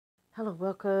Hello,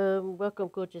 welcome,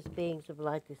 gorgeous beings of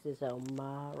light. This is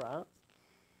Elmara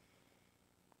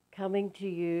coming to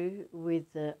you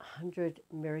with the 100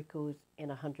 Miracles in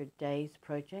 100 Days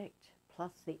project, plus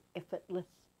the Effortless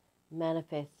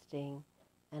Manifesting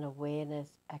and Awareness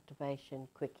Activation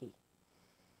Quickie.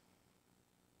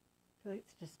 So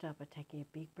let's just start by taking a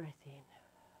big breath in,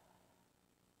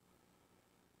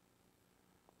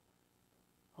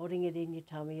 holding it in your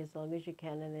tummy as long as you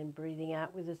can, and then breathing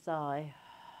out with a sigh.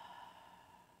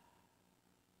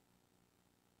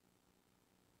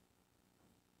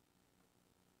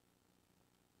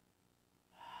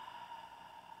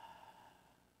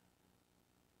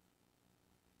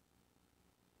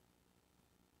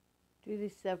 Do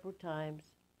this several times.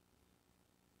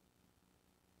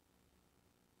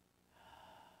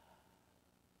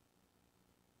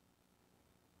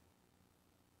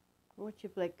 Once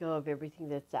you've let go of everything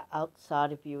that's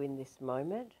outside of you in this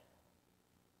moment,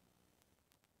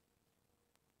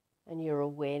 and your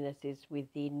awareness is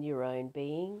within your own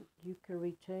being, you can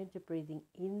return to breathing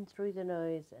in through the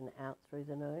nose and out through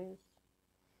the nose,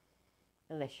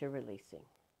 unless you're releasing.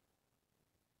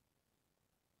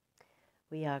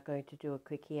 We are going to do a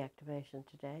quickie activation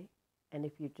today, and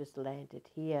if you just landed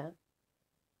here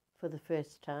for the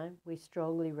first time, we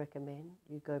strongly recommend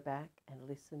you go back and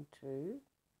listen to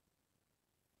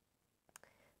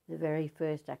the very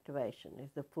first activation.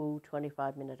 There's the full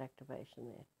 25-minute activation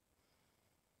there.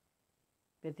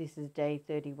 But this is day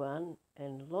 31,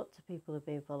 and lots of people have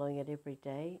been following it every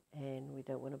day, and we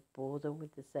don't want to bore them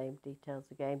with the same details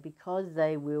again, because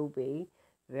they will be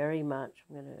very much.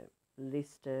 I'm going to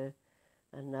list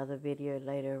another video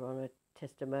later on a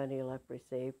testimonial I've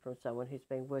received from someone who's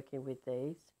been working with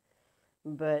these,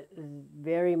 but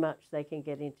very much they can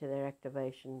get into their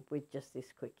activation with just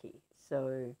this quickie.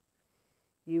 So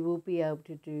you will be able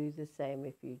to do the same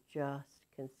if you just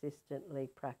consistently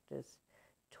practice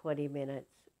 20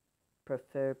 minutes,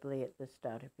 preferably at the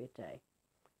start of your day,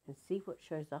 and see what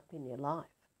shows up in your life.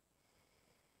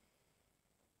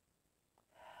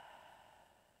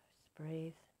 Just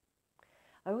breathe.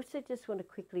 I also just want to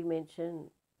quickly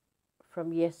mention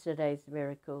from yesterday's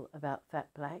miracle about fat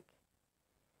black,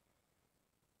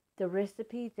 the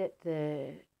recipe that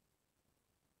the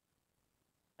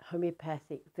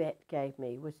homeopathic vet gave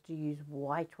me was to use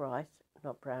white rice,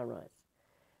 not brown rice,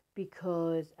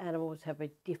 because animals have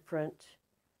a different,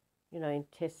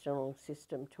 intestinal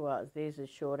system to ours. Theirs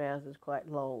is short, ours is quite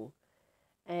long.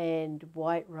 And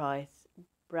white rice,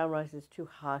 brown rice is too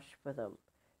harsh for them.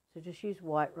 So just use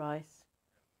white rice.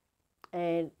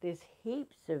 And there's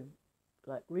heaps of,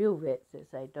 real vets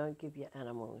that say don't give your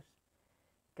animals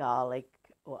garlic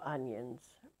or onions.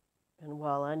 And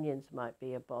while onions might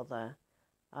be a bother,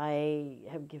 I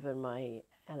have given my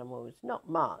animals not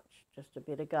much, just a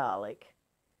bit of garlic.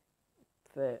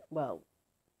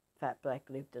 Fat Black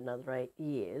lived another 8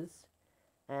 years,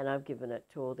 and I've given it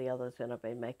to all the others when I've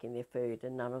been making their food,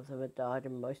 and none of them have died,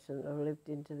 and most of them have lived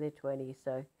into their 20s.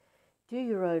 So do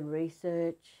your own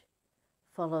research,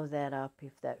 follow that up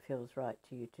if that feels right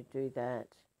to you to do that.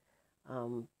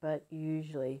 But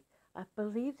usually, I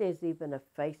believe there's even a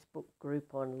Facebook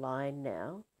group online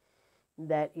now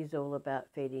that is all about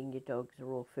feeding your dogs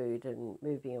raw food and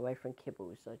moving away from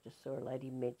kibbles. I just saw a lady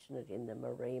mention it in the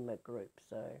Marima group.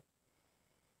 So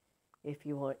if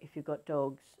you've got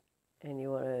dogs and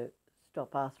you want to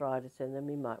stop arthritis in them,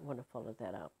 you might want to follow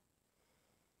that up.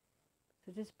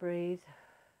 So just breathe.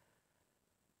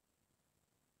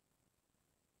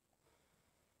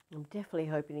 I'm definitely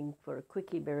hoping for a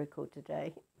quickie miracle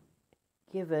today,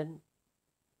 given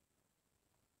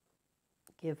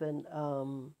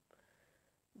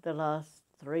the last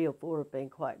 3 or 4 have been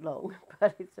quite long,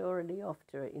 but it's already off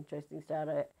to an interesting start.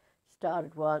 I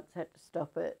started once, had to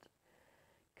stop it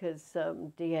because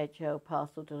some DHL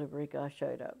parcel delivery guy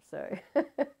showed up. So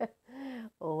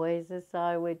always a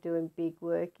sign we're doing big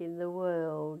work in the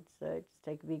world. So just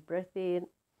take a big breath in,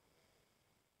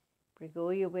 bring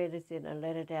all your awareness in and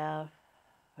let it out,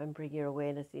 and bring your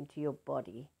awareness into your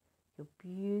body, your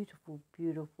beautiful,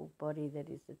 beautiful body that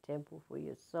is the temple for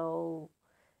your soul.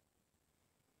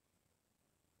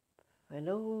 And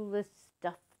all the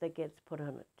stuff that gets put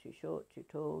on it, too short, too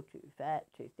tall, too fat,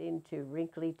 too thin, too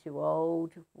wrinkly, too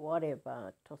old,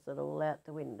 whatever, toss it all out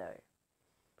the window.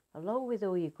 Along with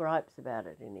all your gripes about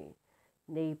it, any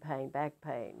knee pain, back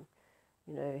pain,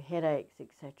 headaches,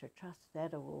 etc. Trust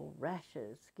that all,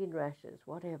 rashes, skin rashes,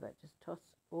 whatever. Just toss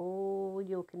all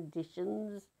your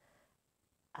conditions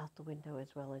out the window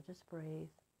as well, and just breathe.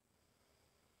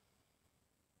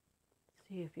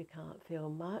 See if you can't feel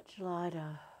much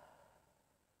lighter.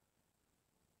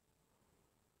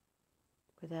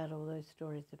 without all those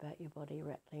stories about your body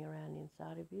rattling around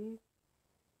inside of you.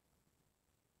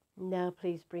 Now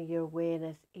please bring your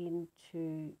awareness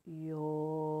into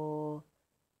your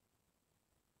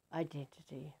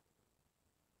identity.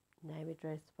 Name,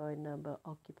 address, phone number,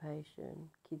 occupation,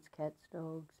 kids, cats,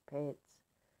 dogs, pets,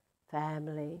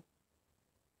 family,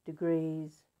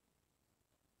 degrees,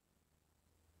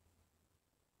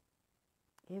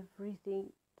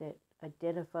 everything that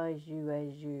identifies you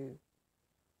as you,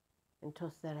 and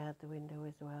toss that out the window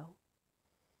as well.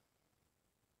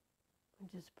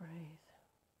 And just breathe.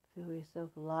 Feel yourself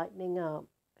lightening up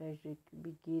as you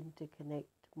begin to connect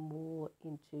more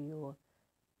into your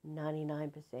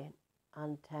 99%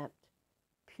 untapped,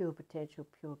 pure potential,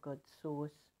 pure God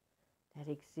source that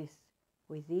exists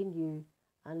within you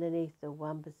underneath the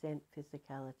 1%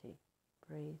 physicality.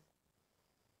 Breathe.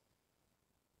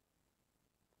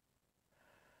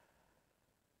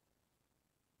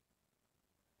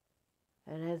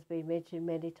 And as been mentioned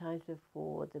many times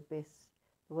before, the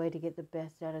way to get the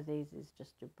best out of these is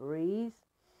just to breathe.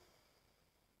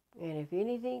 And if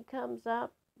anything comes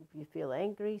up, if you feel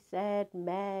angry, sad,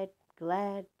 mad,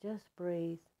 glad, just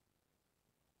breathe.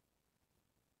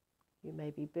 You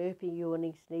may be burping,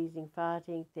 yawning, sneezing,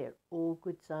 farting. They're all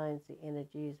good signs the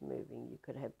energy is moving. You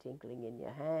could have tingling in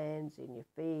your hands, in your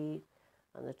feet,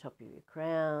 on the top of your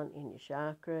crown, in your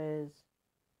chakras.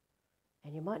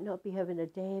 And you might not be having a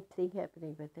damn thing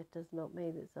happening, but that does not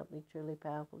mean that something truly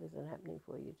powerful isn't happening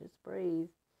for you. Just breathe.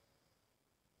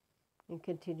 And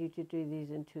continue to do these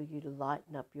until you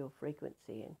lighten up your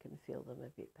frequency and can feel them a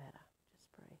bit better.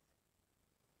 Just breathe.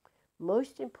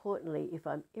 Most importantly, if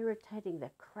I'm irritating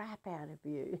the crap out of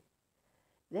you,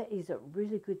 that is a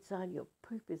really good sign your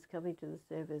poop is coming to the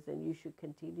surface, and you should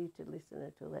continue to listen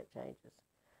until that changes.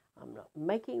 I'm not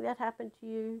making that happen to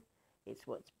you. It's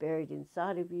what's buried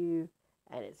inside of you,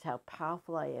 and it's how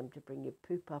powerful I am to bring your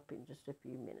poop up in just a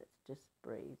few minutes. Just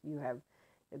breathe. You have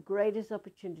the greatest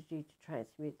opportunity to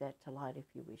transmute that to light if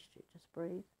you wish to. Just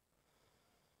breathe.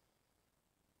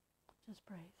 Just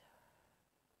breathe.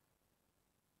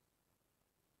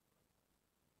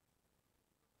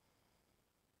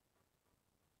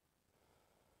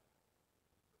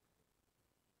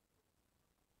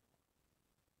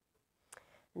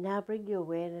 Now bring your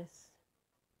awareness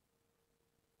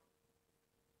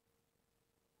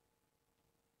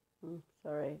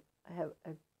sorry, I have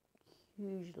a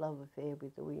huge love affair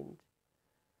with the wind.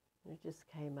 And it just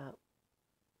came up.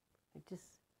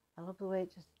 I love the way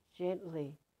it just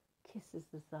gently kisses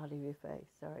the side of your face.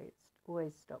 Sorry, it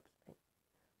always stops me.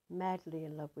 Madly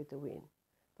in love with the wind.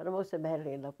 But I'm also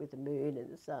madly in love with the moon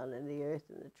and the sun and the earth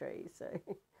and the trees. So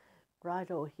right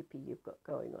old hippie you've got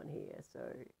going on here. So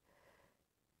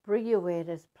bring your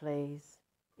awareness, please,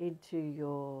 into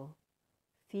your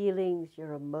feelings,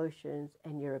 your emotions,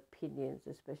 and your opinions,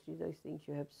 especially those things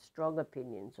you have strong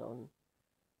opinions on,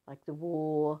 like the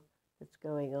war that's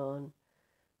going on,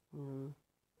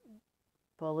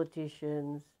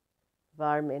 politicians,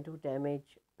 environmental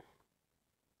damage,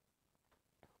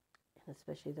 and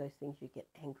especially those things you get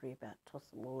angry about. Toss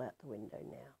them all out the window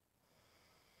now.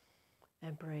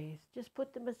 And breathe. Just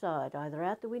put them aside, either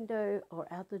out the window or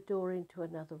out the door into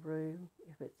another room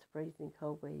if it's freezing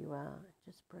cold where you are.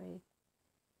 Just breathe.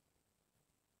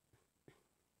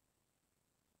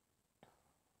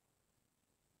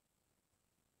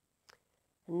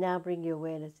 And now bring your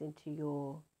awareness into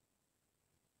your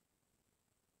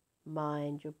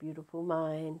mind, your beautiful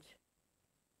mind,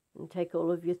 and take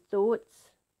all of your thoughts,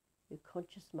 your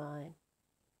conscious mind,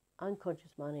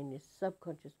 unconscious mind, and your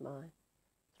subconscious mind.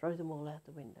 Throw them all out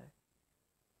the window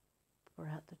or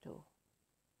out the door.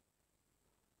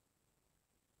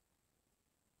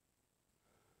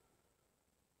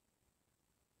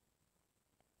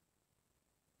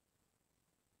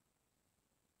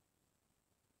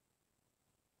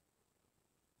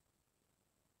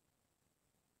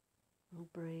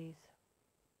 And breathe.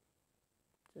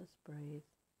 Just breathe.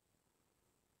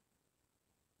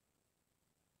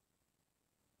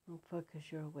 And focus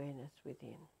your awareness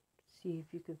within. See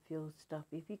if you can feel stuff.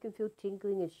 If you can feel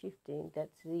tingling and shifting,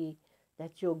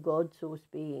 that's your God source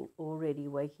being already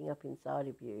waking up inside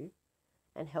of you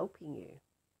and helping you.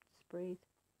 Just breathe.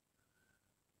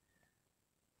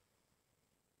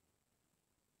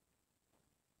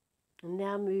 And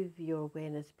now move your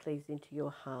awareness, please, into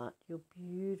your heart, your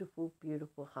beautiful,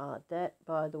 beautiful heart. That,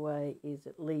 by the way, is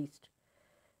at least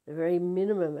the very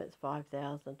minimum. It's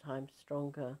 5,000 times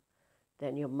stronger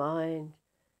than your mind.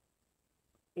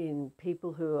 In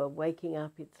people who are waking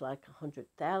up, it's like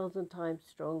 100,000 times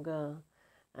stronger.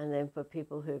 And then for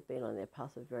people who've been on their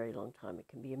path a very long time, it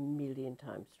can be 1,000,000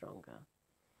 times stronger.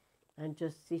 And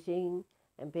just sitting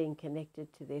and being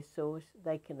connected to their source,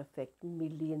 they can affect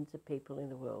millions of people in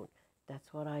the world.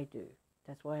 That's what I do.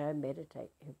 That's why I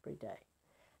meditate every day.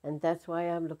 And that's why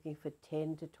I'm looking for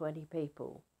 10 to 20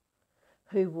 people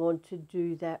who want to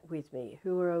do that with me,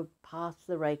 who are past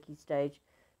the Reiki stage,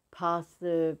 past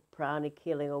the pranic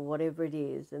healing or whatever it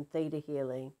is, and theta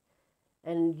healing.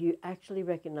 And you actually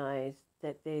recognize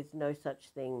that there's no such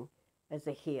thing as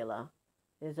a healer.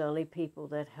 There's only people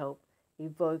that help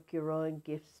evoke your own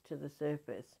gifts to the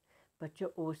surface. But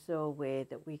you're also aware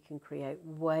that we can create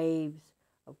waves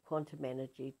of quantum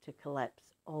energy to collapse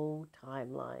old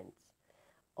timelines,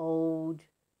 old,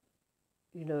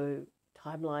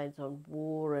 timelines on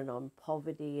war and on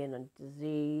poverty and on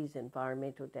disease,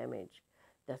 environmental damage.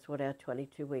 That's what our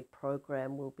 22-week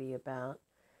program will be about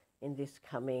in this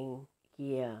coming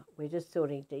year. We're just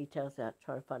sorting details out,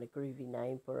 trying to find a groovy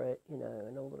name for it,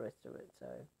 and all the rest of it. So,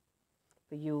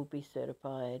 but you will be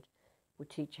certified. We'll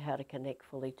teach you how to connect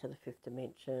fully to the fifth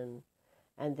dimension,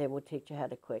 and then we'll teach you how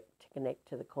to connect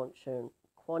to the quantum,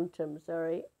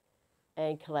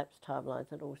 and collapse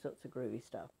timelines and all sorts of groovy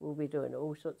stuff. We'll be doing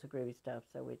all sorts of groovy stuff.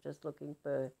 So we're just looking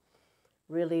for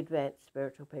really advanced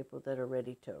spiritual people that are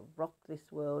ready to rock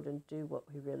this world and do what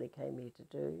we really came here to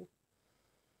do.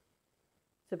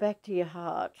 So back to your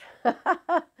heart.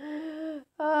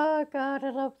 Oh, God, I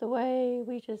love the way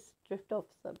we just drift off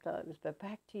sometimes. But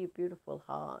back to your beautiful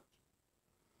heart.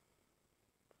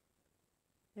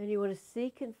 And you want to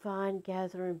seek and find,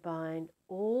 gather and bind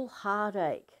all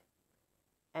heartache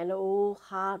and all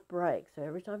heartbreak. So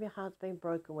every time your heart's been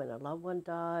broken, when a loved one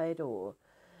died, or,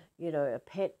 a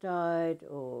pet died,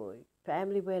 or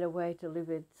family went away to live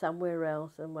somewhere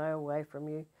else and way away from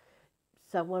you,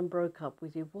 someone broke up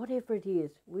with you, whatever it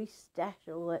is, we stash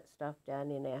all that stuff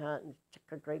down in our heart and stick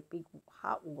a great big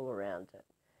heart wall around it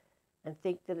and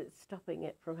think that it's stopping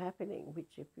it from happening,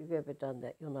 which if you've ever done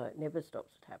that, you'll know it never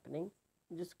stops it happening.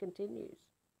 It just continues.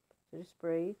 So just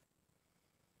breathe.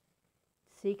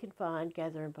 Seek and find,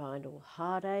 gather and bind all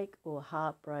heartache or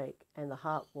heartbreak and the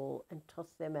heart wall, and toss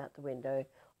them out the window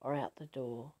or out the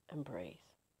door, and breathe.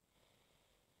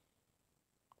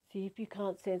 See if you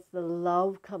can't sense the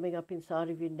love coming up inside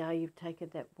of you now you've taken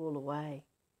that wall away.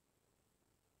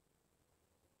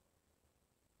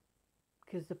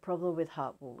 Because the problem with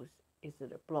heart walls is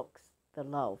that it blocks the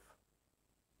love,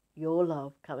 your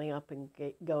love coming up and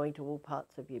going to all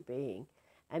parts of your being,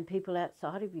 and people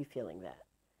outside of you feeling that.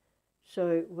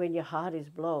 So when your heart is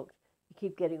blocked, you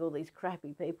keep getting all these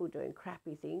crappy people doing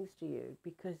crappy things to you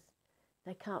because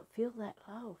they can't feel that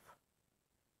love.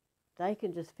 They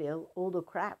can just feel all the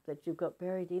crap that you've got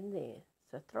buried in there.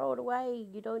 So throw it away.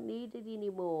 You don't need it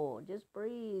anymore. Just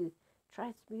breathe.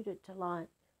 Transmute it to light.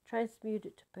 Transmute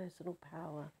it to personal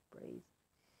power. Breathe.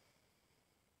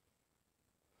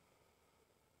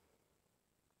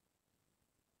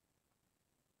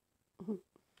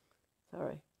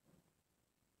 Sorry.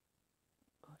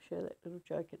 I'll share that little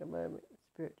joke in a moment.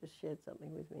 Spirit just shared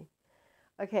something with me.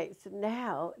 Okay, so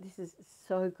now this is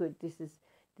so good.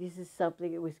 This is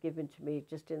something that was given to me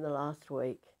just in the last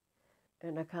week.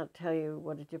 And I can't tell you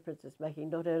what a difference it's making,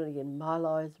 not only in my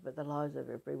lives, but the lives of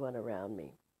everyone around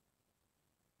me.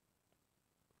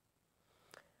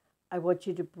 I want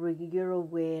you to bring your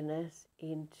awareness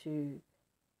into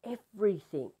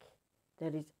everything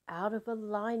that is out of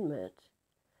alignment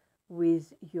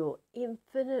with your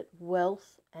infinite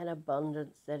wealth and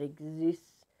abundance that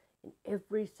exists in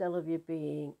every cell of your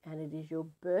being, and it is your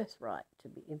birthright to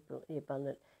be infinitely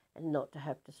abundant and not to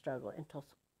have to struggle, and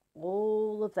toss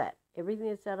all of that, everything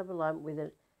that's out of alignment with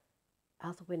it,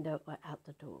 out the window or out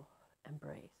the door, and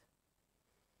breathe.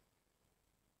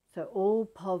 So all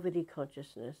poverty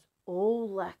consciousness, all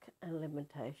lack and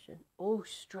limitation, all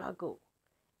struggle,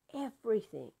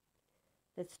 everything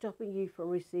that's stopping you from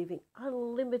receiving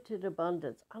unlimited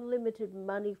abundance, unlimited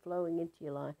money flowing into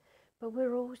your life. But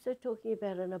we're also talking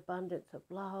about an abundance of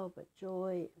love and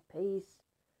joy and peace,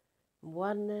 and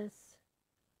oneness,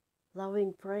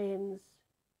 loving friends.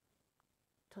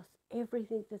 Toss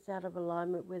everything that's out of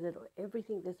alignment with it, or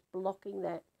everything that's blocking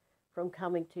that from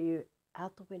coming to you,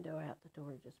 out the window, out the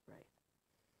door, and just breathe.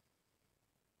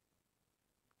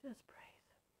 Just breathe.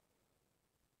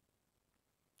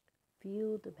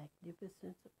 Feel the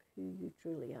magnificence of who you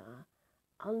truly are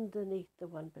underneath the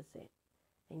 1%.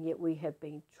 And yet we have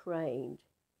been trained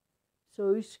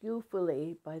so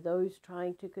skillfully by those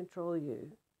trying to control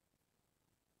you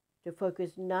to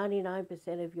focus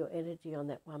 99% of your energy on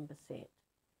that 1%.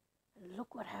 And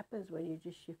look what happens when you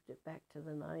just shift it back to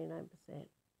the 99%.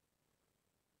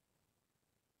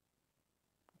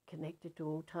 Connected to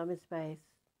all time and space,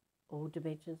 all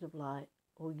dimensions of light,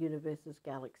 all universes,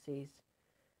 galaxies,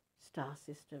 star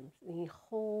systems, the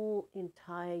whole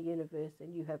entire universe,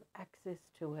 and you have access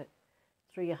to it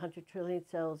through your 100 trillion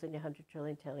cells and your 100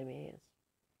 trillion telomeres.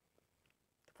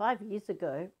 5 years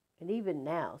ago, and even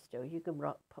now still, you can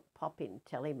pop in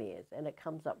telomeres and it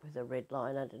comes up with a red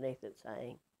line underneath it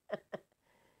saying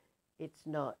it's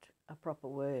not a proper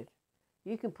word.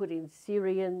 You can put in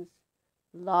Sirians,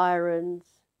 Lyrans,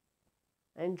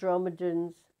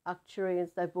 Andromedans,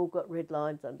 Arcturians, they've all got red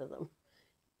lines under them,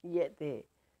 yet they're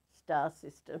star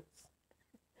systems.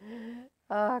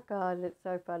 Oh God, it's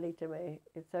so funny to me.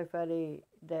 It's so funny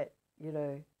that, you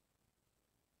know,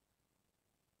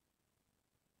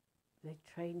 they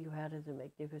train you out of the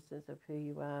magnificence of who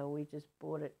you are, and we just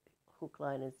bought it hook,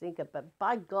 line and sinker. But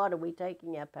by God, are we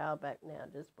taking our power back now?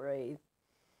 Just breathe.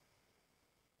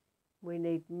 We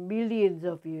need millions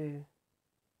of you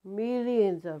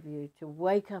to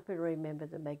wake up and remember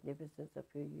the magnificence of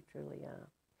who you truly are.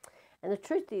 And the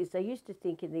truth is, they used to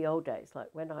think in the old days, like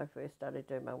when I first started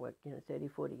doing my work, 30,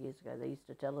 40 years ago, they used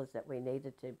to tell us that we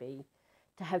needed to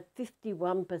have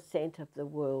 51% of the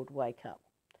world wake up.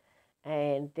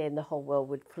 And then the whole world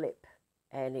would flip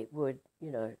and it would,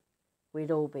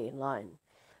 we'd all be in line.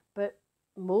 But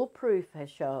more proof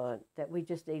has shown that we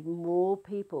just need more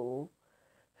people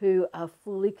who are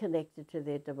fully connected to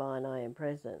their divine I Am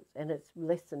presence. And it's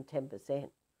less than 10%.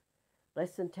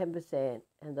 Less than 10%,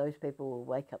 and those people will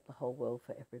wake up the whole world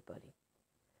for everybody.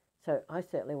 So I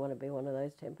certainly want to be one of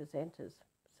those 10%ers.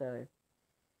 So,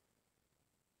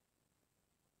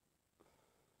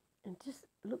 and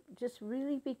just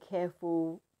really be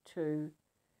careful to,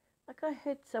 like I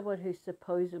heard someone who's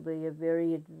supposedly a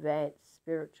very advanced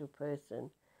spiritual person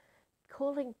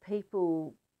calling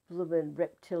people blooming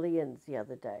reptilians the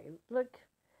other day. Look,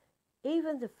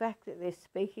 even the fact that they're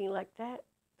speaking like that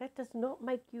does not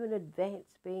make you an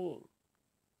advanced being.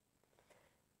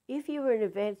 If you were an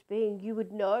advanced being, you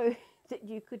would know that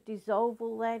you could dissolve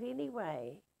all that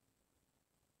anyway.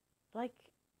 Like,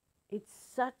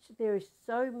 there are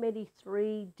so many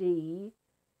 3D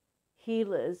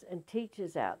healers and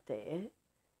teachers out there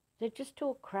that just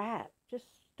talk crap. Just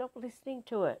stop listening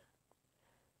to it.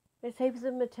 There's heaps of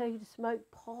them that tell you to smoke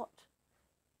pot.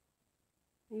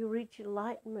 You reach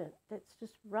enlightenment. That's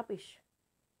just rubbish.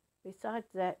 Besides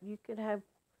that, you can have,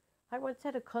 I once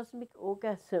had a cosmic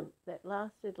orgasm that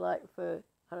lasted like for,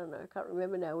 I don't know, I can't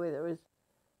remember now whether it was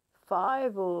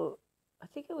 5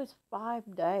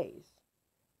 days.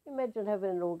 Imagine having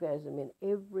an orgasm in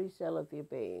every cell of your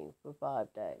being for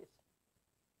 5 days.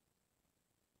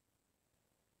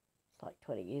 It's like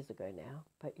 20 years ago now,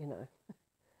 but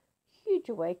huge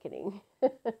awakening.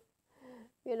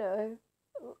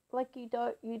 Like you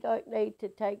don't need to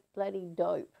take bloody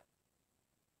dope.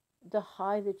 The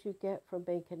high that you get from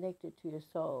being connected to your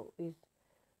soul is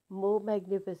more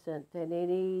magnificent than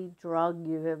any drug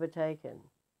you've ever taken.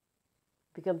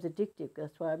 It becomes addictive.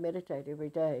 That's why I meditate every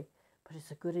day. But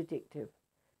it's a good addictive.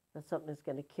 Not something that's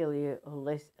going to kill you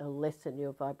or lessen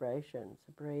your vibrations.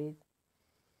 So breathe.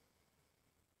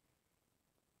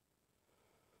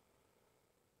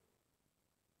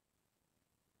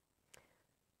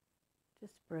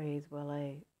 Just breathe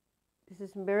while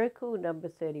this is miracle number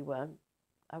 31.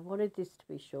 I wanted this to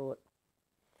be short.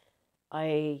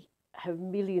 I have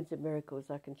millions of miracles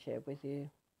I can share with you.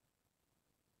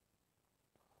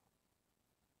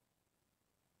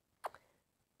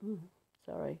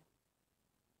 Sorry.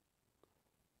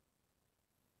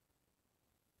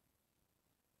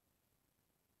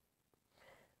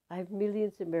 I have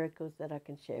millions of miracles that I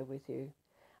can share with you.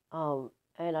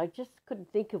 And I just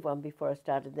couldn't think of one before I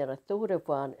started. Then I thought of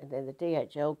one, and then the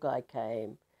DHL guy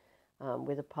came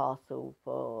with a parcel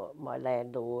for my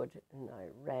landlord, and I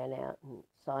ran out and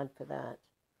signed for that.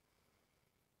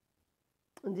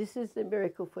 And this is the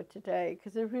miracle for today,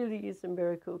 because it really is a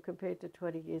miracle compared to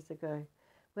 20 years ago.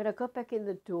 When I got back in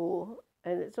the door,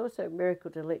 and it's also a miracle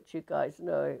to let you guys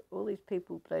know, all these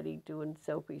people bloody doing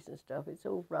selfies and stuff, it's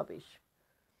all rubbish.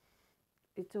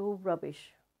 It's all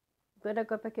rubbish. When I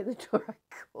got back in the door, I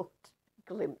caught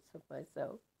a glimpse of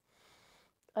myself.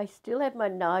 I still had my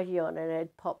nightie on and I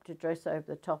had popped a dress over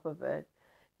the top of it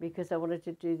because I wanted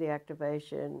to do the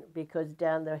activation, because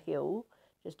down the hill,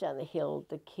 just down the hill,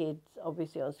 the kid's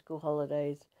obviously on school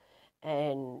holidays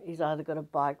and he's either got a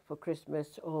bike for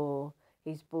Christmas or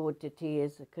he's bored to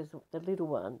tears because the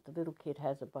little kid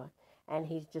has a bike and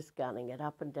he's just gunning it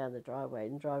up and down the driveway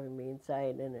and driving me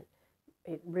insane, and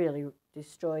it really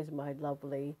destroys my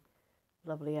lovely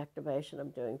activation I'm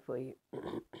doing for you.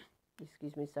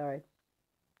 Excuse me, sorry.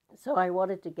 So I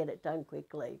wanted to get it done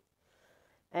quickly.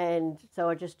 And so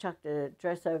I just chucked a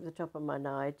dress over the top of my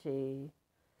nightie.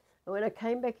 And when I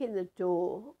came back in the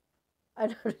door, I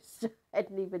noticed I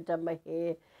hadn't even done my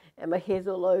hair, and my hair's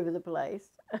all over the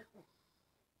place.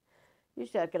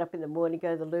 Usually I get up in the morning,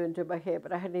 go to the loo and do my hair,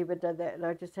 but I hadn't even done that, and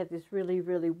I just had this really,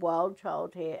 really wild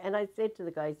child hair. And I said to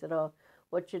the guy, he said, oh,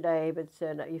 what's your name and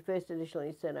surname? Your first initial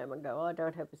and your surname. I go, oh, I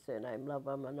don't have a surname, love.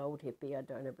 I'm an old hippie. I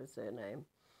don't have a surname.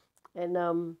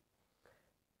 And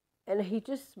he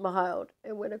just smiled.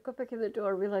 And when I got back in the door,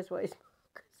 I realised why he smiled,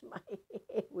 because my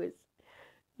hair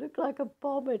looked like a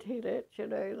bomb had hit it, you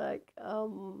know, like,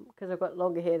 because I've got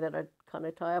longer hair that I kind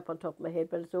of tie up on top of my head,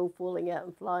 but it's all falling out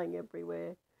and flying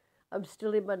everywhere. I'm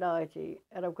still in my 90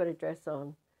 and I've got a dress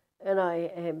on, and I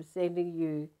am sending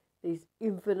you these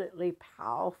infinitely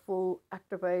powerful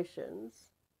activations.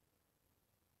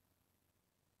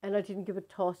 And I didn't give a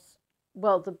toss.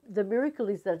 Well, the miracle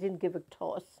is that I didn't give a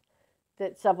toss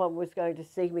that someone was going to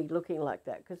see me looking like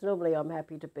that, because normally I'm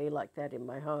happy to be like that in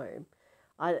my home.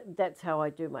 That's how I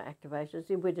do my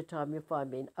activations. In wintertime, you'll find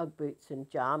me in Ugg boots and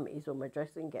jammies or my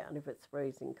dressing gown if it's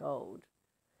freezing cold.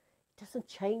 It doesn't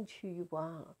change who you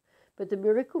are. But the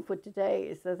miracle for today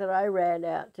is that I ran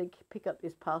out to pick up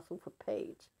this parcel for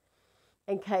Pete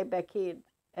and came back in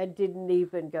and didn't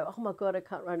even go, oh my God, I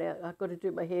can't run out. I've got to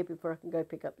do my hair before I can go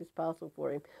pick up this parcel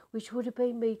for him, which would have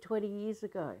been me 20 years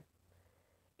ago.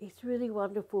 It's really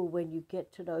wonderful when you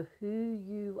get to know who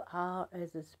you are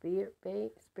as a spirit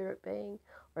being,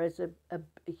 or as a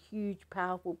huge,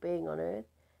 powerful being on earth,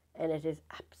 and it has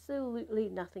absolutely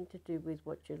nothing to do with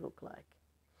what you look like.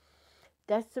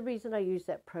 That's the reason I use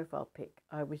that profile pic.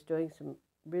 I was doing some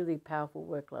really powerful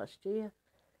work last year.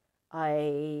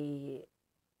 I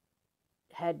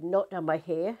had not done my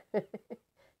hair,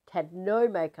 had no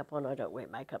makeup on. I don't wear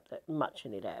makeup that much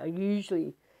any day. I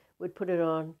usually would put it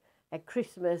on at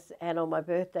Christmas and on my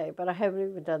birthday, but I haven't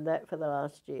even done that for the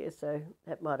last year, so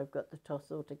that might have got the toss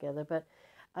altogether. But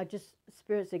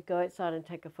Spirit said, go outside and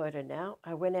take a photo now.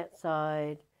 I went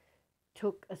outside,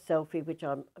 took a selfie, which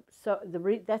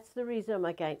that's the reason I'm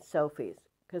against selfies,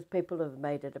 because people have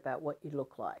made it about what you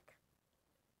look like,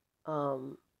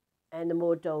 and the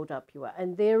more dolled up you are.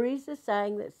 And there is a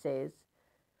saying that says,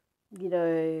 you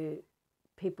know,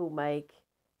 people make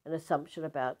an assumption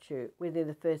about you within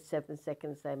the first 7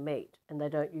 seconds they meet, and they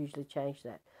don't usually change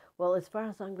that. Well, as far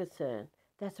as I'm concerned,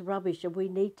 that's rubbish, and we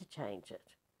need to change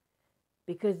it,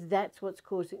 because that's what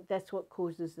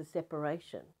causes the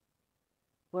separation.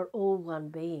 We're all one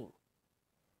being.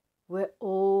 We're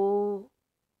all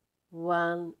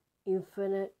one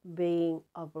infinite being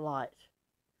of light.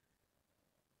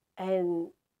 And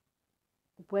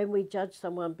when we judge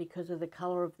someone because of the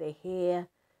colour of their hair,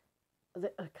 I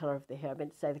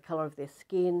meant to say the colour of their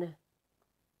skin,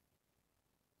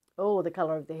 or the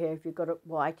colour of their hair, if you've got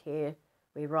white hair,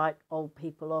 we write old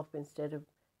people off instead of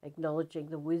acknowledging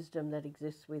the wisdom that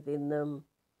exists within them.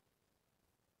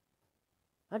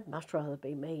 I'd much rather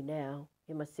be me now,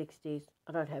 in my 60s.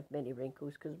 I don't have many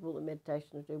wrinkles because of all the meditation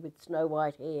I do with snow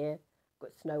white hair. I've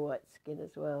got snow white skin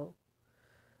as well.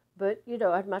 But, you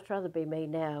know, I'd much rather be me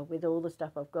now with all the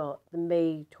stuff I've got than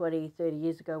me 20, 30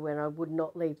 years ago when I would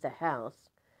not leave the house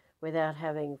without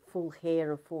having full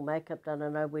hair and full makeup done.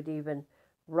 And I would even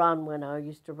run when I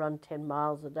used to run 10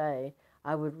 miles a day.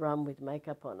 I would run with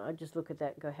makeup on. I'd just look at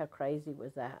that and go, how crazy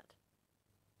was that?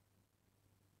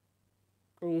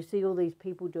 And you see all these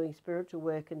people doing spiritual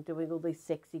work and doing all these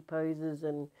sexy poses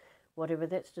and whatever.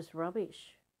 That's just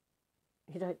rubbish.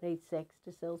 You don't need sex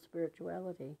to sell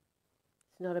spirituality.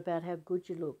 It's not about how good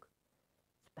you look.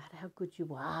 It's about how good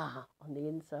you are on the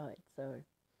inside. So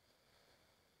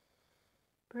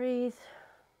breathe.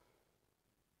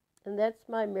 And that's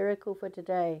my miracle for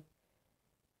today.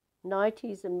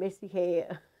 90s and messy hair,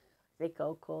 I think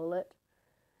I'll call it.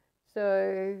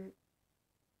 So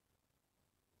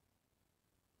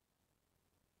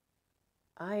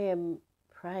I am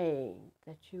praying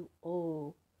that you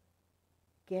all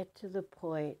get to the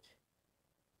point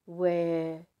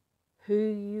where who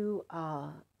you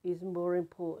are is more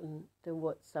important than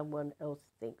what someone else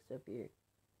thinks of you.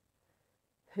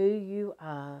 Who you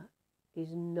are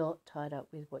is not tied up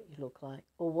with what you look like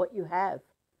or what you have,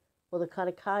 or the kind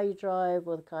of car you drive,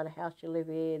 or the kind of house you live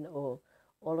in, or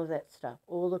all of that stuff,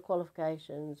 all the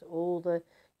qualifications, all the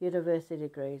university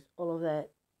degrees, all of that.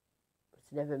 It's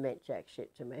never meant jack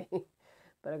shit to me.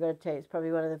 But I've got to tell you, it's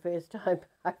probably one of the first times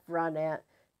I've run out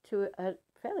to a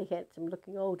fairly handsome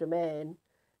looking older man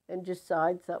and just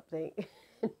sighed something.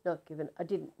 I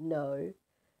didn't know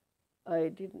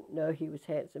he was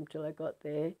handsome till I got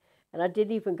there. And I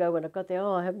didn't even go when I got there,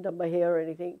 oh, I haven't done my hair or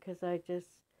anything, because I just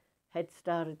had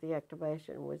started the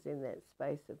activation, was in that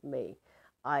space of me.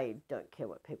 I don't care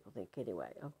what people think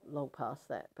anyway. I'm long past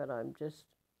that, but I'm just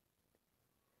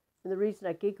And the reason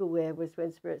I giggled there was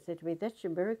when Spirit said to me, that's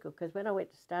your miracle. Because when I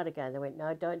went to start again, they went,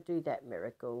 no, don't do that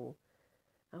miracle.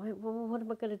 I went, well, what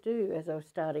am I going to do as I was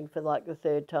starting for like the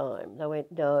third time? They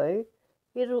went, no,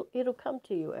 it'll come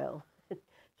to you, Elle.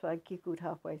 So I giggled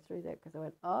halfway through that because I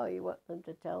went, oh, you want them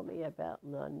to tell me about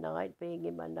my night, being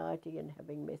in my nightie and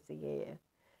having messy hair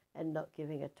and not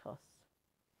giving a toss.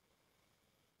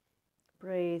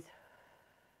 Breathe.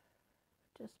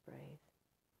 Just breathe.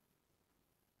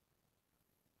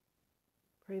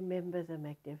 Remember the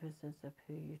magnificence of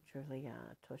who you truly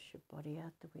are. Toss your body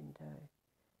out the window,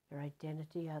 your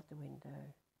identity out the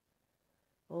window,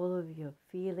 all of your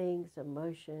feelings,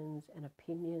 emotions, and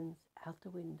opinions out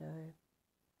the window,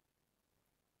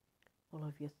 all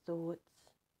of your thoughts,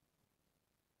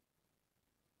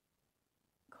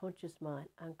 conscious mind,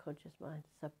 unconscious mind,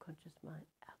 subconscious mind,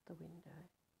 out the window.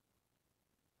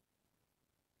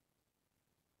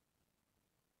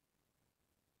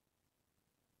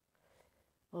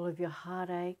 All of your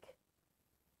heartache,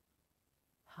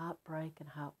 heartbreak and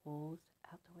heart walls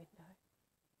out the window.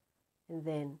 And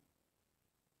then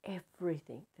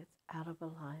everything that's out of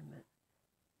alignment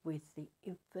with the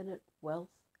infinite wealth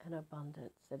and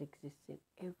abundance that exists in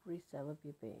every cell of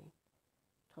your being.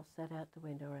 Toss that out the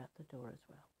window or out the door as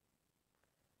well.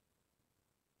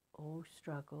 All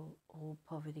struggle, all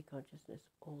poverty consciousness,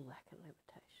 all lack and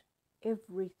limitation.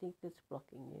 Everything that's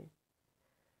blocking you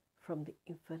from the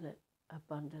infinite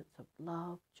abundance of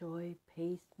love, joy,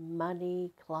 peace,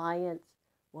 money, clients,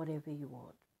 whatever you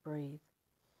want. Breathe.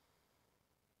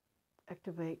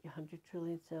 Activate your 100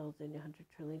 trillion cells and your 100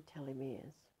 trillion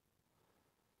telomeres.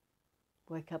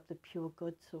 Wake up the pure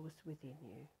God source within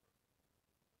you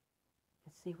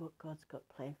and see what God's got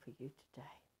planned for you today.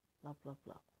 Love, love,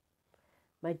 love.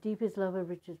 My deepest love and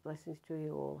richest blessings to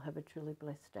you all. Have a truly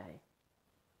blessed day.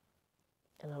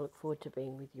 And I look forward to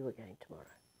being with you again tomorrow.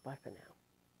 Bye for now.